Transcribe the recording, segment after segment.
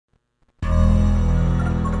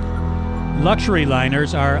Luxury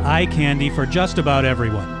liners are eye candy for just about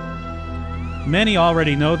everyone. Many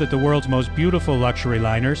already know that the world's most beautiful luxury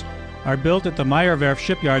liners are built at the Meyer Werft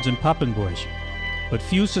shipyards in Pappenburg, but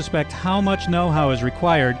few suspect how much know-how is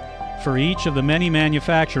required for each of the many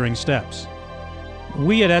manufacturing steps.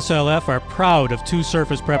 We at SLF are proud of 2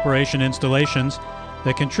 surface preparation installations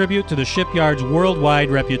that contribute to the shipyard's worldwide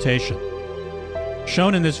reputation.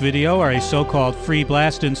 Shown in this video are a so-called free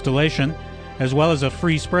blast installation as well as a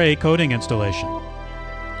free spray coating installation.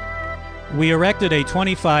 We erected a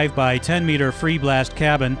 25 by 10 meter free blast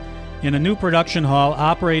cabin in a new production hall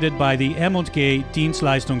operated by the M+D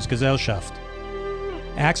Dienstleistungsgesellschaft.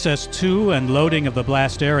 Access to and loading of the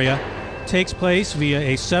blast area takes place via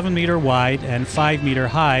a 7 meter wide and 5 meter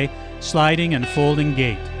high sliding and folding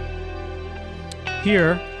gate.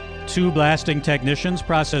 Here, 2 blasting technicians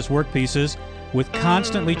process workpieces with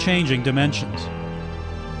constantly changing dimensions.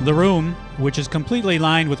 The room, which is completely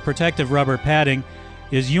lined with protective rubber padding,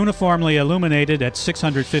 is uniformly illuminated at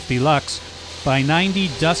 650 lux by 90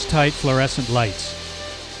 dust-tight fluorescent lights.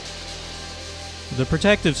 The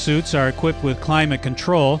protective suits are equipped with climate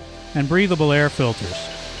control and breathable air filters.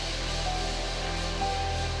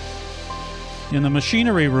 In the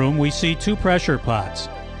machinery room, we see 2 pressure pots,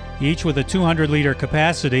 each with a 200-liter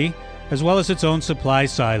capacity, as well as its own supply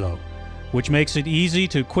silo, which makes it easy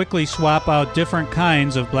to quickly swap out different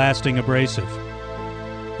kinds of blasting abrasive.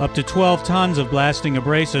 Up to 12 tons of blasting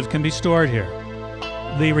abrasive can be stored here.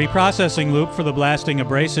 The reprocessing loop for the blasting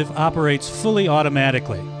abrasive operates fully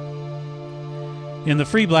automatically. In the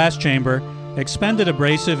free blast chamber, expended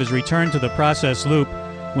abrasive is returned to the process loop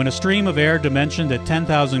when a stream of air dimensioned at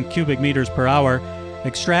 10,000 cubic meters per hour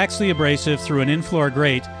extracts the abrasive through an in-floor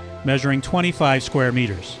grate measuring 25 square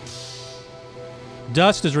meters.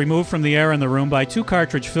 Dust is removed from the air in the room by 2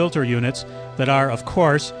 cartridge filter units that are, of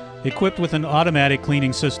course, equipped with an automatic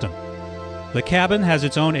cleaning system. The cabin has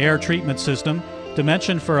its own air treatment system,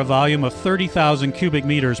 dimensioned for a volume of 30,000 cubic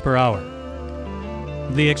meters per hour.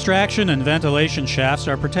 The extraction and ventilation shafts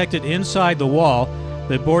are protected inside the wall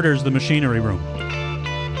that borders the machinery room.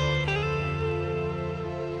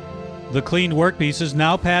 The cleaned workpieces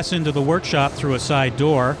now pass into the workshop through a side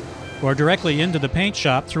door, or directly into the paint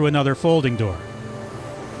shop through another folding door.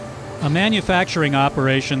 A manufacturing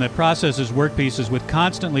operation that processes workpieces with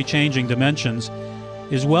constantly changing dimensions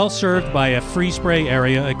is well served by a free spray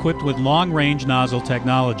area equipped with long-range nozzle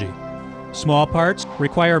technology. Small parts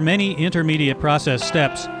require many intermediate process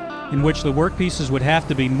steps in which the workpieces would have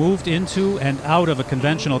to be moved into and out of a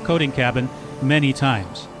conventional coating cabin many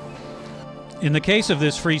times. In the case of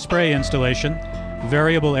this free spray installation,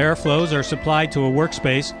 variable airflows are supplied to a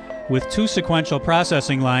workspace with 2 sequential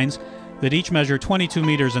processing lines that each measure 22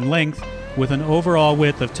 meters in length with an overall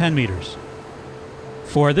width of 10 meters.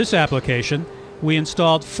 For this application, we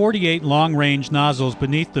installed 48 long-range nozzles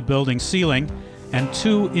beneath the building ceiling and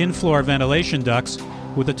 2 in-floor ventilation ducts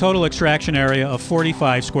with a total extraction area of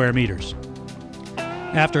 45 square meters.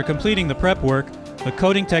 After completing the prep work, the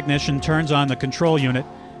coating technician turns on the control unit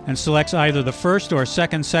and selects either the first or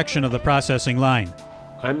second section of the processing line.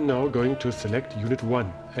 I'm now going to select Unit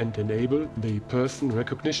 1 and enable the person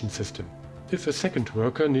recognition system. If a second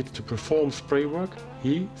worker needs to perform spray work,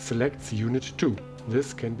 he selects Unit 2.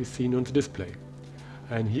 This can be seen on the display.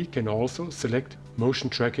 And he can also select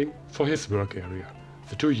motion tracking for his work area.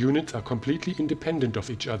 The 2 units are completely independent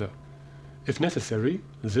of each other. If necessary,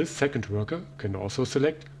 this second worker can also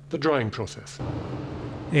select the drying process.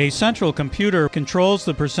 A central computer controls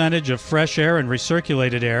the percentage of fresh air and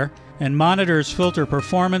recirculated air and monitors filter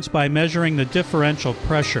performance by measuring the differential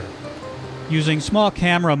pressure. Using small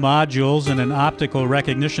camera modules and an optical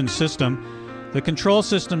recognition system, the control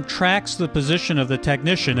system tracks the position of the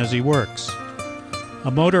technician as he works. A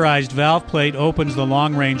motorized valve plate opens the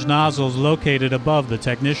long-range nozzles located above the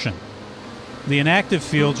technician. The inactive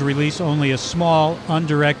fields release only a small,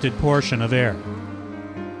 undirected portion of air.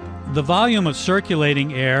 The volume of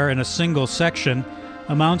circulating air in a single section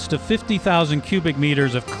amounts to 50,000 cubic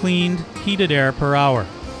meters of cleaned, heated air per hour.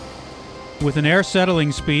 With an air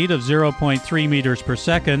settling speed of 0.3 meters per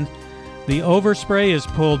second, the overspray is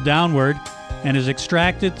pulled downward and is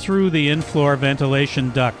extracted through the in-floor ventilation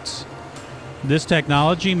ducts. This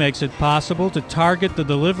technology makes it possible to target the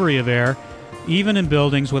delivery of air even in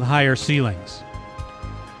buildings with higher ceilings.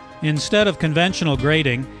 Instead of conventional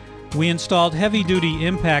grating, we installed heavy-duty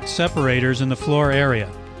impact separators in the floor area.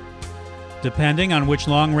 Depending on which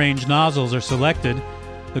long-range nozzles are selected,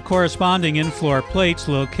 the corresponding in-floor plates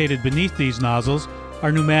located beneath these nozzles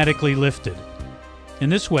are pneumatically lifted. In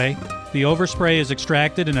this way, the overspray is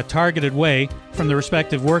extracted in a targeted way from the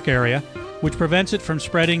respective work area, which prevents it from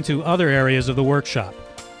spreading to other areas of the workshop.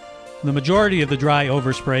 The majority of the dry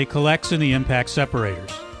overspray collects in the impact separators.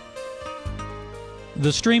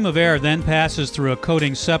 The stream of air then passes through a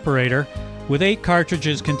coating separator with 8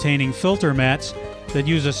 cartridges containing filter mats that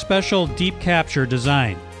use a special deep capture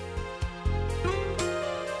design.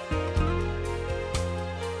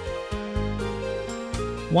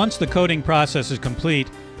 Once the coating process is complete,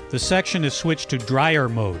 the section is switched to dryer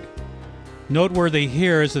mode. Noteworthy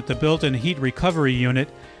here is that the built-in heat recovery unit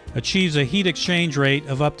achieves a heat exchange rate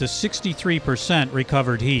of up to 63%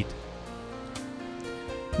 recovered heat.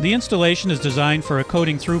 The installation is designed for a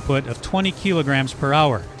coating throughput of 20 kilograms per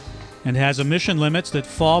hour and has emission limits that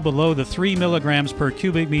fall below the 3 milligrams per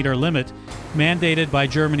cubic meter limit mandated by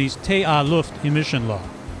Germany's TA Luft emission law.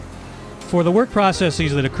 For the work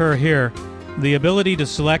processes that occur here, the ability to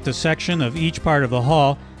select a section of each part of the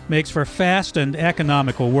hall makes for fast and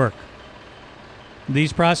economical work.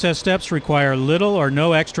 These process steps require little or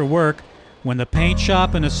no extra work when the paint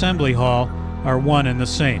shop and assembly hall are one and the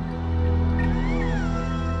same.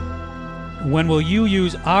 When will you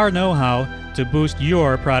use our know-how to boost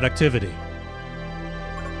your productivity?